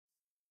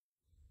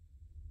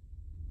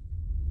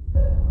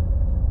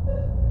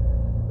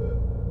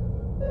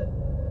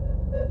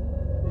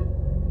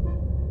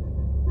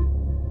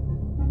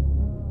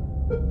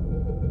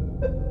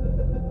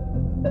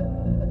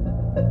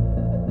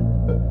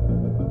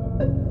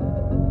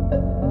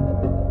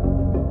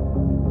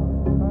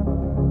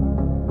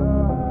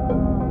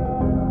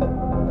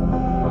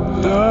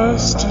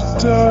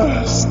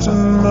dust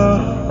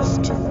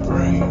enough to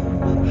bring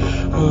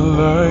I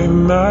lie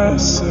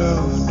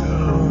myself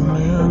down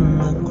in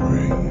the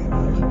grave.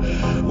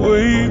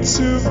 Wait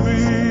to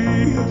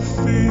be a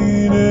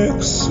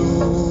phoenix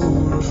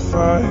or a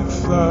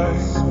firefly,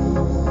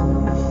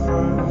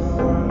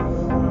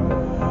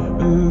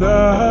 and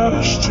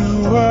ash to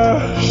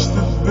ash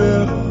the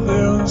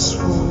buildings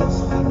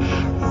fall,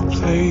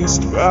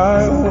 replaced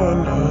by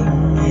one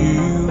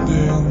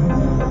unyielding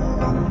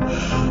moon,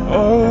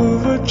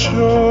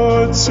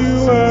 overture to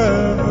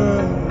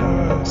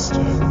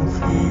everlasting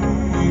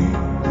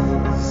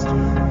peace.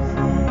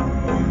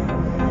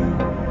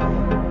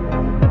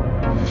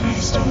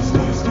 Please don't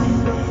leave me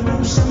when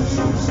I'm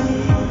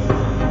sleeping.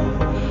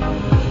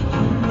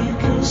 I'm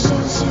making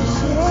sense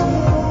of it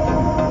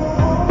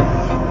all,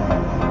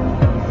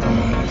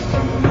 but if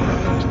you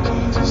let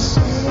it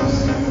deceive,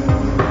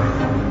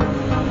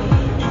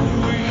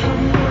 we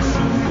have nothing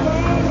at all.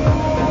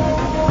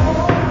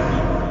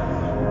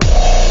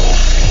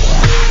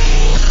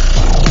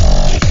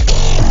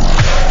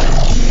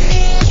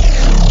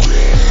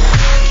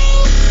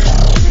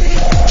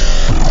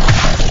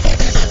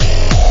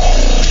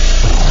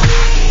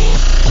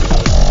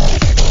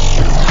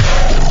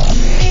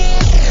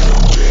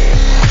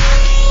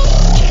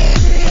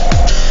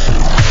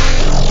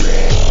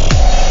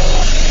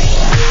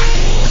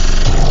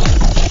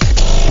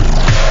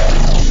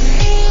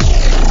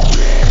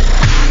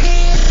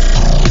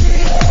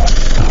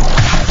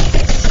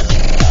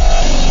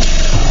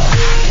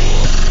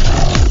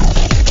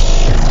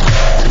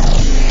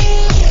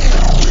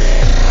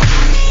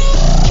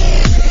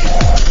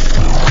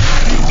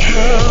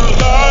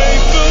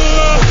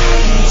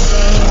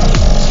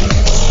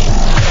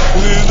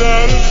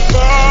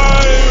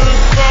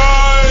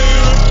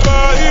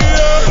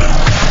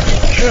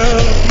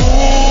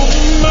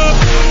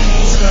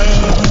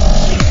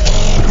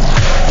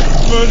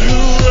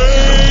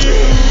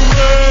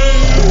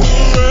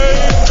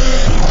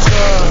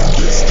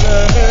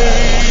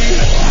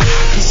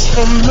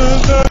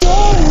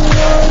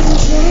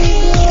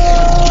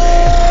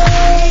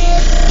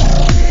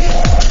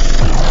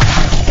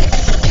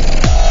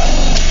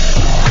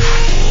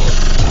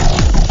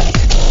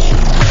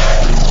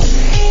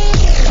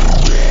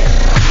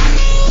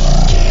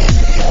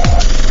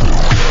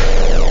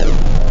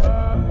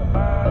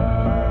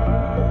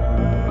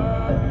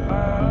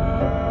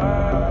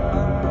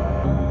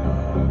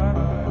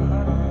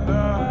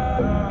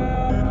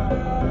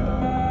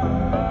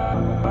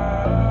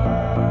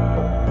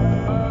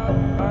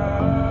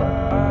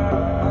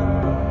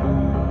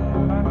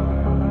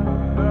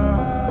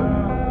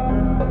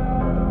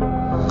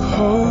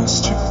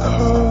 Coast to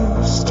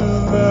coast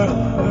of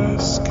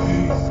endless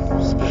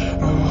escapes,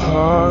 your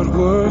heart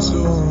was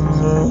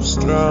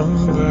almost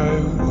drowned by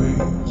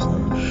waves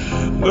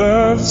and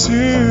left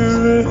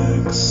here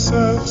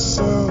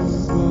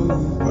inaccessible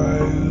by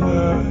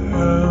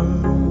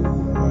land.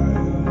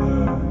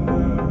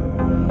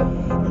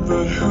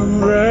 But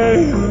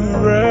hooray,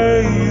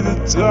 hooray,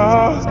 the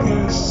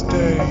darkest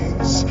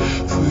days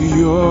for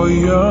your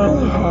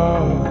young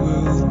heart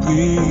will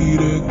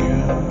beat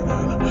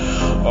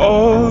again.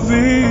 All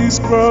these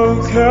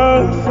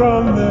broken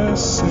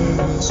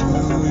promises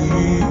will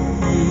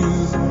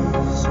heal.